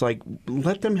 annoyed. It's like,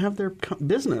 let them have their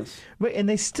business. But and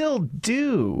they still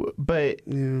do, but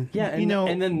Yeah, and, you know,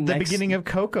 and then the next- beginning of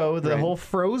Coco, the Right. whole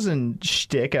Frozen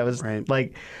shtick, I was Right.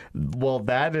 like, well,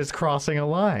 that is crossing a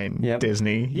line, Yep.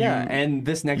 Disney. Yeah, You- and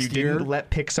this you next year, didn't let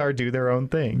Pixar do their own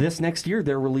thing.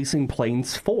 they're releasing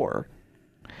Planes 4.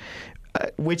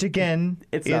 Which again,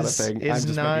 It's not a thing. I'm Is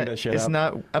just not making that shit is up.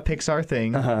 not a Pixar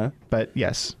thing. But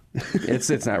yes,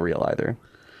 It's not real either.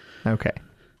 okay.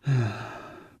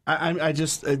 I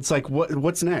just, it's like,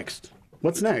 what's next?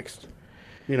 What's next?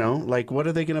 You know, like, what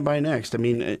are they going to buy next? I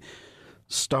mean,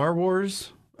 Star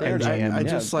Wars? MGM, I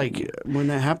just like, when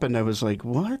that happened, I was like,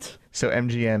 what? So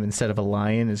MGM instead of a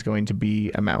lion is going to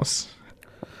be a mouse.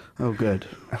 Oh, good.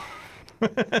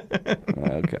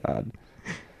 Oh God.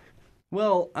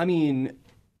 Well, I mean,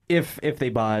 if they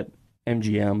bought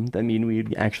MGM, that mean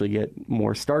we'd actually get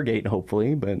more Stargate,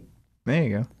 hopefully. But There you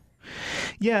go.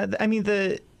 Yeah, I mean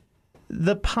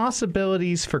the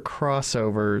possibilities for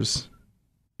crossovers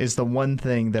is the one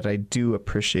thing that I do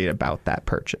appreciate about that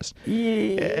purchase.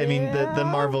 yeah, I mean the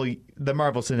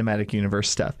Marvel Cinematic Universe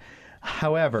stuff.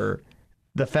 However,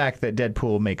 the fact that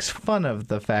Deadpool makes fun of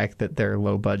the fact that they're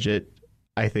low budget,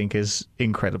 I think is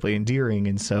incredibly endearing,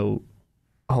 and so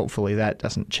hopefully that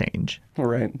doesn't change.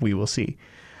 right. We will see.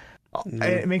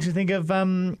 It makes me think of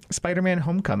Spider-Man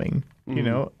Homecoming. You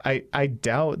know, I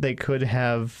doubt they could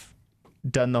have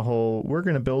done the whole we're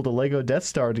going to build a Lego Death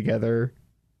Star together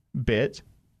bit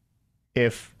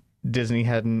if Disney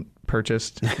hadn't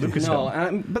purchased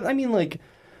Lucasfilm. No, but I mean, like,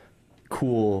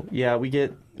 cool. Yeah, we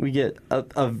get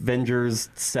Avengers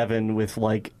 7 with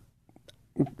like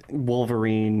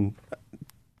Wolverine,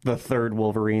 the third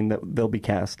Wolverine that they'll be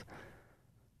cast.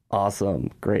 Awesome,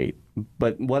 great.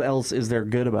 But what else is there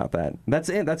good about that? That's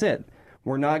it.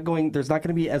 There's not going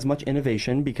to be as much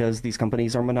innovation because these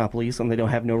companies are monopolies and they don't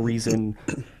have no reason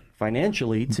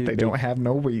financially to. They don't have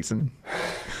no reason.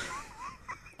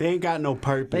 They ain't got no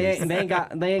purpose.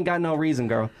 They ain't got no reason,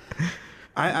 girl.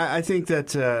 I think that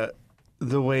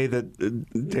the way that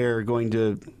they're going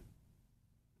to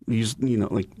use, you know,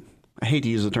 like I hate to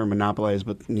use the term monopolize,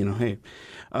 but hey,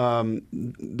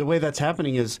 the way that's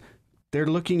happening is they're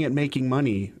looking at making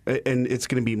money, and it's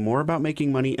going to be more about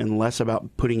making money and less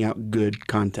about putting out good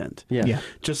content. Yeah.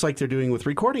 Just like they're doing with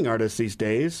recording artists these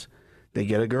days. They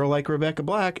get a girl like Rebecca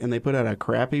Black, and they put out a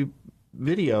crappy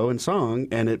video and song,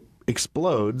 and it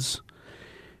explodes.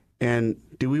 And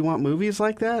do we want movies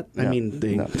like that? No. I mean,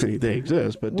 they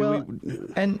exist, but but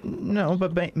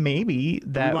maybe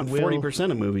that we want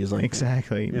 40% of movies like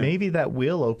exactly. that. Yeah. Maybe that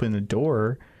will open the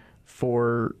door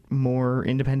for more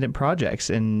independent projects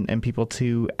and people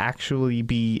to actually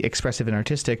be expressive and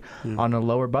artistic on a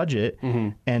lower budget,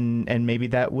 and maybe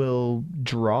that will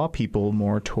draw people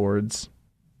more towards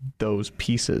those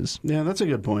pieces. Yeah, that's a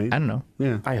good point. I don't know.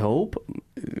 Yeah, I hope.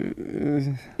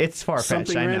 It's far-fetched.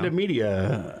 Something I know. Random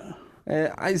Media.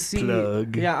 I see.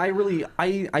 Plug. Yeah,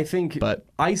 I think. But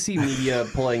I see media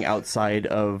pulling outside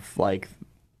of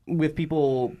with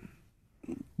people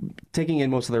taking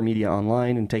in most of their media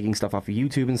online and taking stuff off of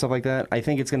YouTube and stuff like that. I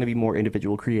think it's going to be more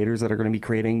individual creators that are going to be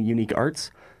creating unique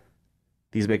arts.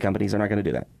 These big companies are not going to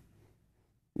do that.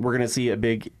 We're going to see a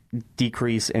big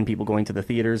decrease in people going to the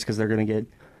theaters because they're going to get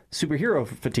superhero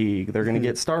fatigue. They're going to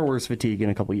get Star Wars fatigue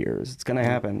in a couple years. It's going to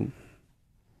happen.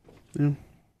 Yeah.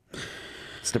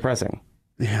 It's depressing.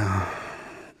 Yeah.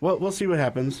 Well, we'll see what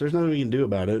happens. There's nothing we can do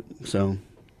about it. So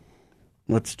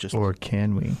let's just. or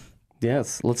can we?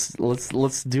 Yes, let's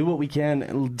do what we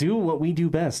can. Do what we do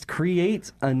best.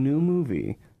 Create a new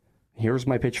movie. Here's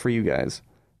my pitch for you guys.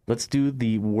 Let's do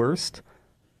the worst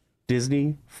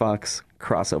Disney Fox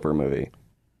crossover movie.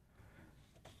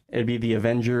 It'd be the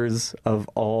Avengers of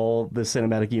all the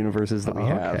cinematic universes that we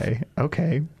have.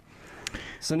 Okay.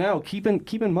 So now keep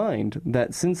in mind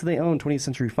that since they own 20th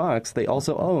Century Fox, they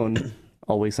also own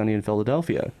Always Sunny in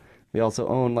Philadelphia. They also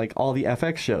own all the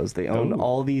FX shows. They own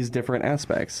all these different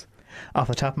aspects. Off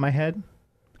the top of my head,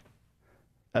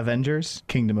 Avengers,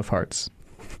 Kingdom of Hearts.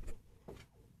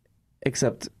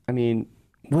 Except, I mean,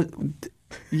 what?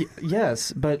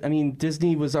 Yes, but I mean,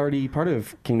 Disney was already part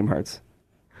of Kingdom Hearts.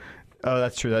 Oh,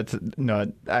 that's true.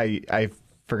 I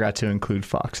forgot to include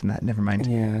Fox in that. Never mind.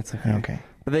 Yeah, that's okay. Okay.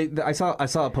 But I saw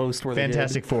a post where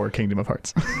Fantastic Four, Kingdom of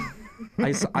Hearts.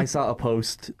 I saw a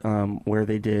post where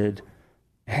they did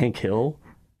Hank Hill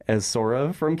as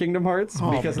Sora from Kingdom Hearts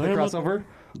because of the crossover.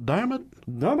 Damn it.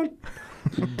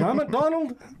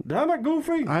 Donald. Damn it,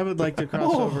 Goofy. I would like to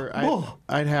cross over.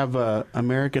 I'd have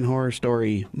American Horror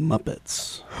Story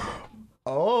Muppets.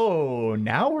 Oh,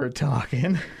 now we're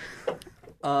talking.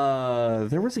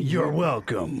 There was a. You're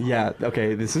welcome. Yeah.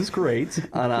 Okay. This is great,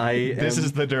 and This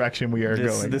is the direction we are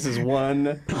going. This is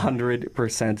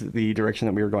 100% the direction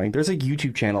that we are going. There's a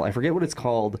YouTube channel. I forget what it's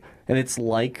called, and it's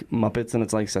like Muppets, and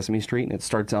it's like Sesame Street, and it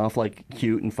starts off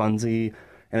cute and funsy,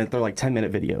 and they're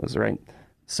 10-minute videos, right?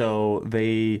 So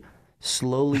they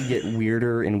slowly get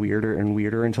weirder and weirder and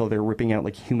weirder until they're ripping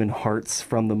out human hearts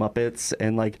from the Muppets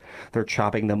and they're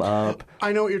chopping them up.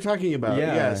 I know what you're talking about.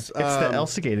 Yeah. Yes. It's the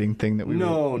Elsigating thing that we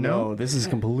No, this is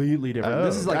completely different. Oh.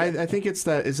 This is I think it's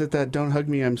that. Is it that "Don't Hug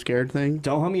Me, I'm Scared" thing?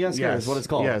 Don't Hug Me, I'm Scared is what it's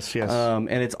called. Yes. And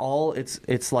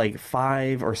it's like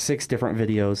 5 or 6 different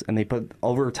videos, and they put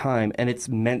over time, and it's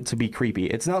meant to be creepy.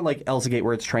 It's not like Elsagate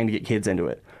where it's trying to get kids into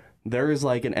it. There is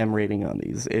an M rating on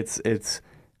these. It's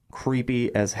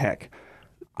creepy as heck.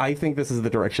 I think this is the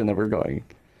direction that we're going.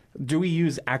 Do we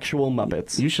use actual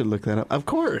Muppets? You should look that up. Of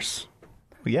course.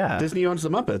 Yeah. Disney owns the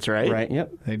Muppets, right? Right.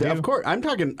 Yep. They do. Of course. I'm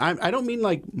talking. I don't mean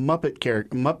Muppet,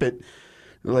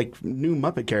 new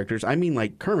Muppet characters. I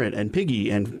mean Kermit and Piggy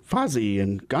and Fozzie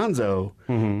and Gonzo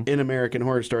in American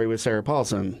Horror Story with Sarah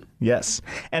Paulson. Yes.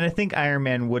 And I think Iron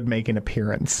Man would make an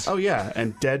appearance. Oh yeah,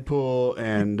 and Deadpool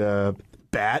and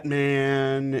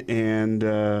Batman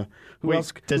and who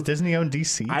else? Does Disney own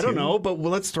DC? I don't know, but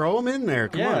let's throw them in there.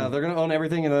 Come Yeah, on. they're gonna own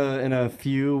everything in a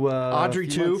few. Audrey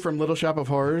few 2 months. from Little Shop of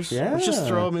Horrors. Yeah. Let's just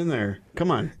throw them in there. Come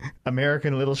on.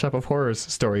 American Little Shop of Horrors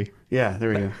story. Yeah, there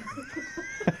we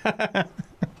go.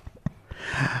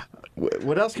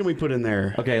 What else can we put in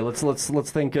there? Okay, let's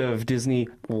think of Disney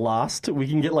Lost. We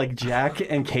can get Jack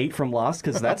and Kate from Lost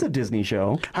because that's a Disney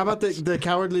show. How about the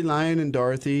Cowardly Lion and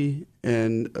Dorothy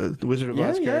and the Wizard of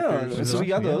Oz characters? So we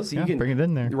got those. Yeah, you can bring it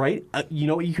in there. right? You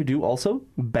know what you could do also?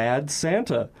 Bad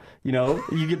Santa. You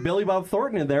get Billy Bob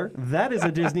Thornton in there. That is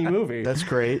a Disney movie. That's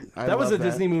great. That was a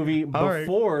Disney movie right.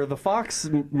 before the Fox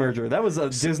merger. That was a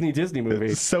Disney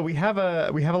movie. So we have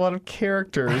a lot of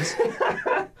characters.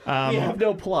 We have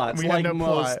no plots we have no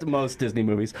most Disney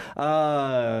movies.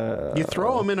 You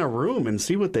throw them in a room and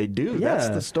see what they do. Yeah. That's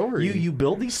the story. You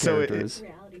build these characters.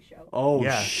 Reality show. Oh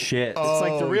Yeah. shit! It's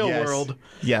like the real yes. world.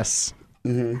 Yes.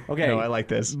 Okay. No, I like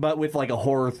this. But with like a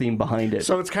horror theme behind it.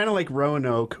 So it's kind of like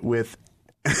Roanoke with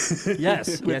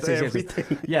Yes, with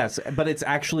everything. yes, but it's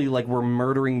actually like we're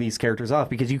murdering these characters off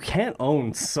because you can't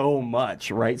own so much,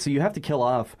 right? So you have to kill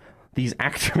off these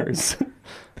actors.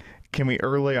 Can we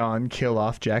early on kill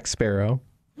off Jack Sparrow?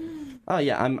 Oh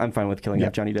yeah, I'm fine with killing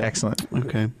off Johnny Depp. Excellent.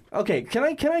 Okay, Okay, can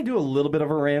I do a little bit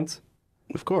of a rant?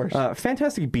 of course.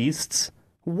 Fantastic Beasts.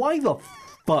 Why the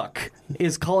fuck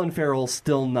is Colin Farrell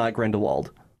still not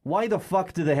Grindelwald? Why the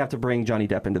fuck do they have to bring Johnny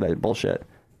Depp into that bullshit?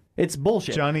 It's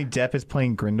bullshit. Johnny Depp is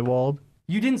playing Grindelwald.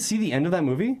 You didn't see the end of that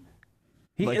movie?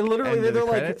 Like, Literally, end of the they're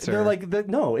like, credits, they're or- like,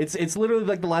 no, it's literally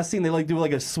like the last scene. They like do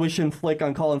like a swish and flick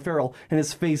on Colin Farrell, and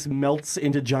his face melts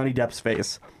into Johnny Depp's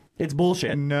face. It's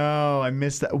bullshit. No, I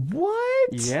missed that. What?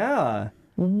 Yeah,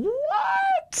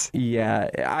 What? yeah.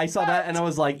 I saw that, and I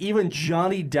was like, even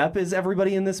Johnny Depp is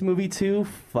everybody in this movie too.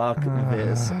 Fuck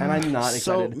this, and I'm not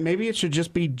so excited. maybe it should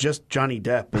just be just Johnny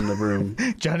Depp in the room.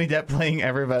 Johnny Depp playing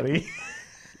everybody.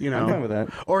 You know, I'm fine with that.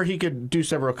 or he could do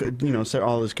several. You know,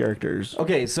 all his characters.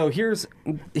 Okay, so here's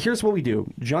what we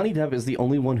do. Johnny Depp is the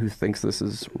only one who thinks this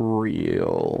is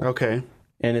real. Okay.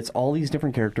 And it's all these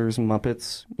different characters,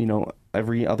 Muppets, you know,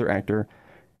 every other actor.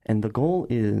 And the goal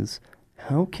is,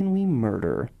 how can we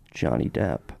murder Johnny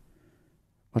Depp?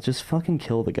 Let's just fucking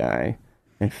kill the guy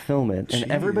and film it,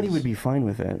 and everybody would be fine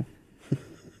with it.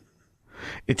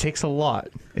 It takes a lot.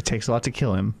 It takes a lot to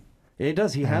kill him. It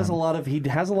does. He has a lot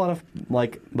of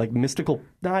like mystical.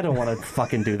 I don't want to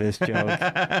fucking do this joke.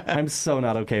 I'm so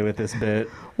not okay with this bit.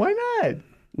 Why not?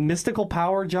 Mystical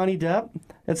power, Johnny Depp.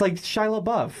 It's like Shia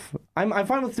LaBeouf. I'm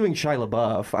fine with doing Shia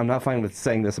LaBeouf. I'm not fine with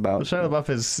saying this about. Shia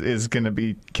LaBeouf is going to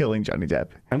be killing Johnny Depp.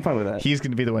 I'm fine with that. He's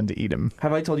going to be the one to eat him.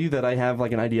 Have I told you that I have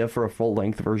like an idea for a full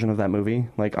length version of that movie,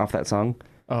 like off that song?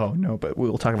 Oh no, but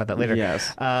we'll talk about that later.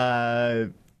 Yes.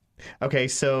 Okay,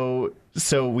 so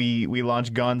we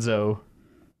launch Gonzo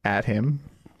at him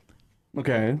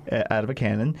Okay. out of a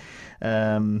cannon.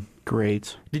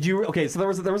 Great. Did you? Okay, so there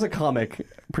was a comic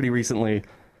pretty recently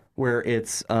where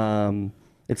it's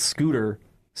Scooter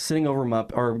sitting over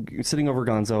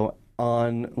Gonzo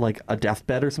on like a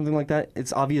deathbed or something like that.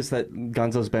 It's obvious that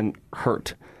Gonzo's been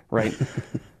hurt, right?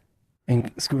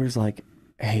 And Scooter's like,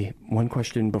 "Hey, one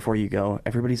question before you go.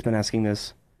 Everybody's been asking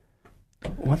this.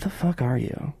 What the fuck are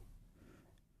you?"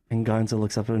 And Gonzo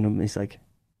looks up at him and he's like,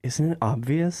 "Isn't it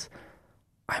obvious?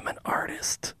 I'm an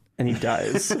artist." And he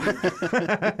dies.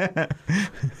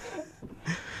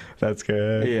 That's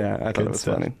good. Yeah, I thought Good it was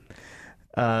stuff.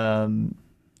 funny.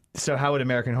 So how would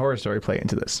American Horror Story play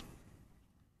into this?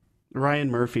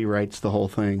 Ryan Murphy writes the whole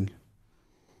thing,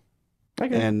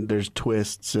 Okay. and there's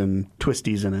twists and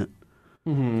twisties in it.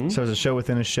 Mm-hmm. So it's a show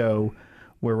within a show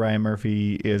where Ryan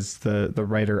Murphy is the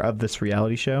writer of this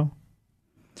reality show.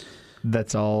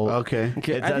 That's all. Okay.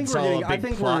 Okay, That's all a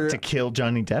big plot to kill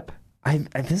Johnny Depp.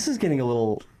 This is getting a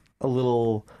little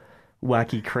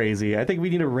wacky crazy. I think we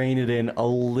need to rein it in a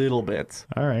little bit.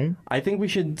 All right. I think we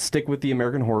should stick with the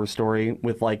American Horror Story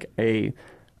with like a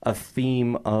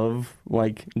theme of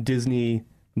like Disney,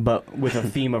 but with a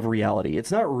theme of reality.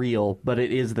 It's not real, but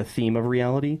it is the theme of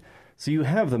reality. So you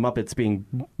have the Muppets being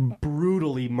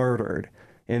brutally murdered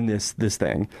in this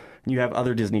thing. You have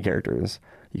other Disney characters.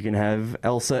 You can have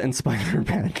Elsa and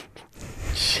Spider-Man.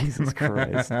 Jesus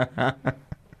Christ.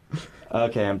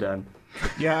 Okay, I'm done.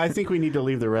 Yeah, I think we need to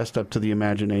leave the rest up to the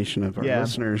imagination of our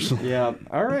listeners. Yeah.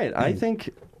 All right. I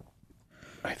think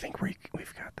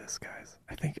we've got this, guys.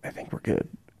 I think we're good.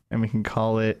 And we can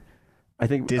call it I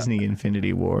think Disney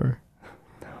Infinity War.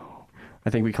 I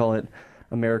think we call it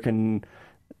American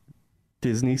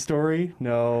Disney Story.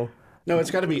 No. No,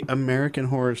 it's got to be American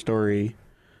Horror Story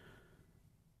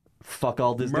Fuck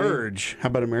all Disney. Merge. How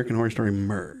about American Horror Story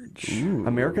Merge?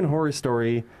 American Horror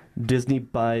Story. Disney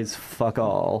buys fuck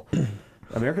all.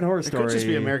 American Horror It Story. could just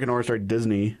be American Horror Story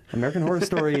Disney. American Horror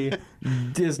Story.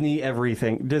 Disney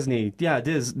everything. Disney. Yeah.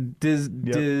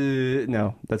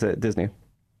 No, that's it. Disney.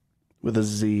 With a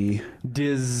Z.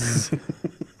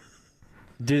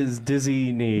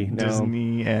 Disney. No.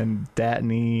 Disney and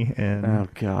Datney and. Oh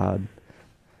God.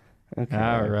 Okay.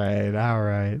 All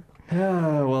right.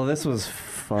 Ah, well, this was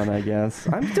fun, I guess.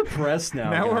 I'm depressed now.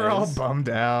 Now we're all guys. bummed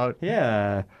out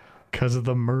Yeah. because of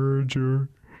the merger.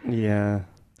 Yeah.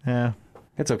 Yeah.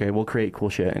 It's okay. We'll create cool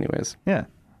shit anyways. Yeah.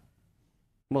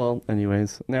 Well,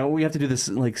 anyways. Now we have to do this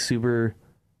like super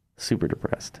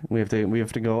depressed. We have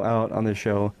to go out on this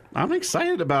show. I'm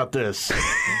excited about this.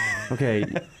 Okay.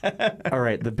 All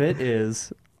right. The bit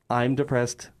is I'm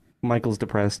depressed. Michael's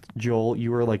depressed. Joel,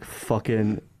 you are like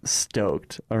fucking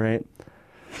stoked. All right.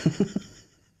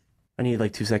 I need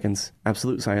like 2 seconds.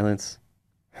 Absolute silence.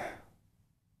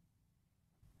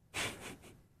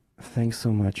 thanks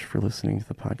so much for listening to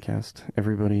the podcast,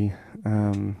 everybody.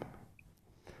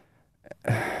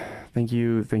 Thank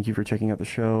you for checking out the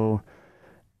show.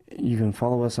 You can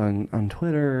follow us on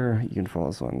Twitter. You can follow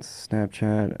us on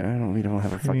Snapchat. We don't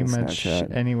have a fucking much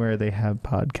Snapchat. Anywhere they have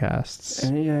podcasts.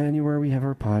 Yeah, anywhere we have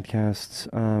our podcasts.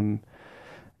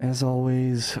 As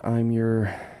always, I'm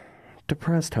your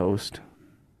depressed host,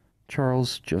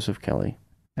 Charles Joseph Kelly.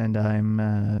 And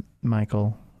I'm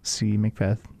Michael C.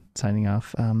 Macbeth, signing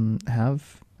off.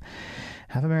 Have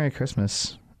a Merry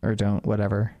Christmas. Or don't,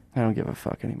 whatever. I don't give a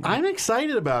fuck anymore. I'm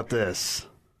excited about this.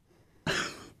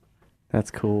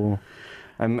 That's cool.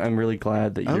 I'm really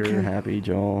glad that you're happy,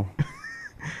 Joel.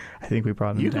 I think we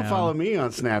brought him You down. can follow me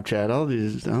on Snapchat.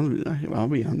 I'll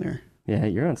be on there. Yeah,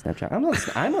 you're on Snapchat. I'm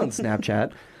on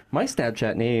Snapchat. My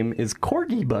Snapchat name is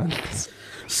Corgi Buns.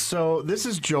 So this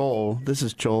is Joel. This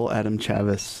is Joel Adam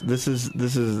Chavez. This is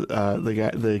the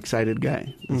guy, the excited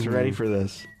guy that's ready for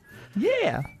this.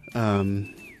 Yeah.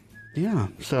 Yeah.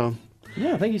 So.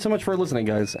 Yeah, thank you so much for listening,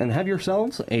 guys, and have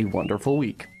yourselves a wonderful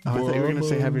week. Oh, I thought you were going to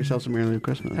say have yourselves a Merry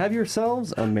Christmas. Have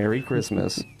yourselves a Merry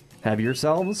Christmas. Have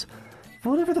yourselves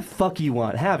whatever the fuck you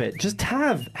want. Have it. Just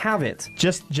have it.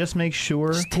 Just make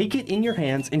sure. Just take it in your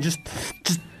hands and just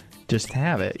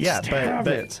have it. Yeah, just but have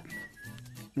it.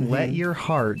 Let your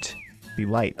heart be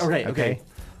light. All right. Okay.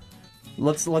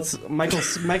 Let's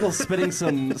Michael's spitting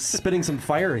some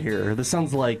fire here. This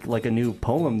sounds like a new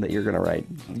poem that you're gonna write.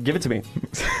 Give it to me.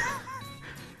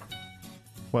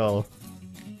 Well,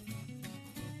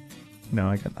 no,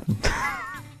 I got nothing.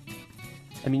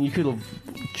 I mean, you could have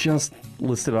just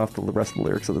listed off the rest of the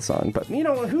lyrics of the song, but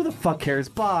who the fuck cares?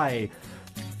 Bye.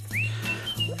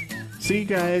 See you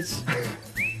guys.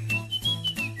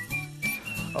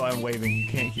 Oh, I'm waving. You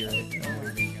can't hear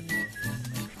it.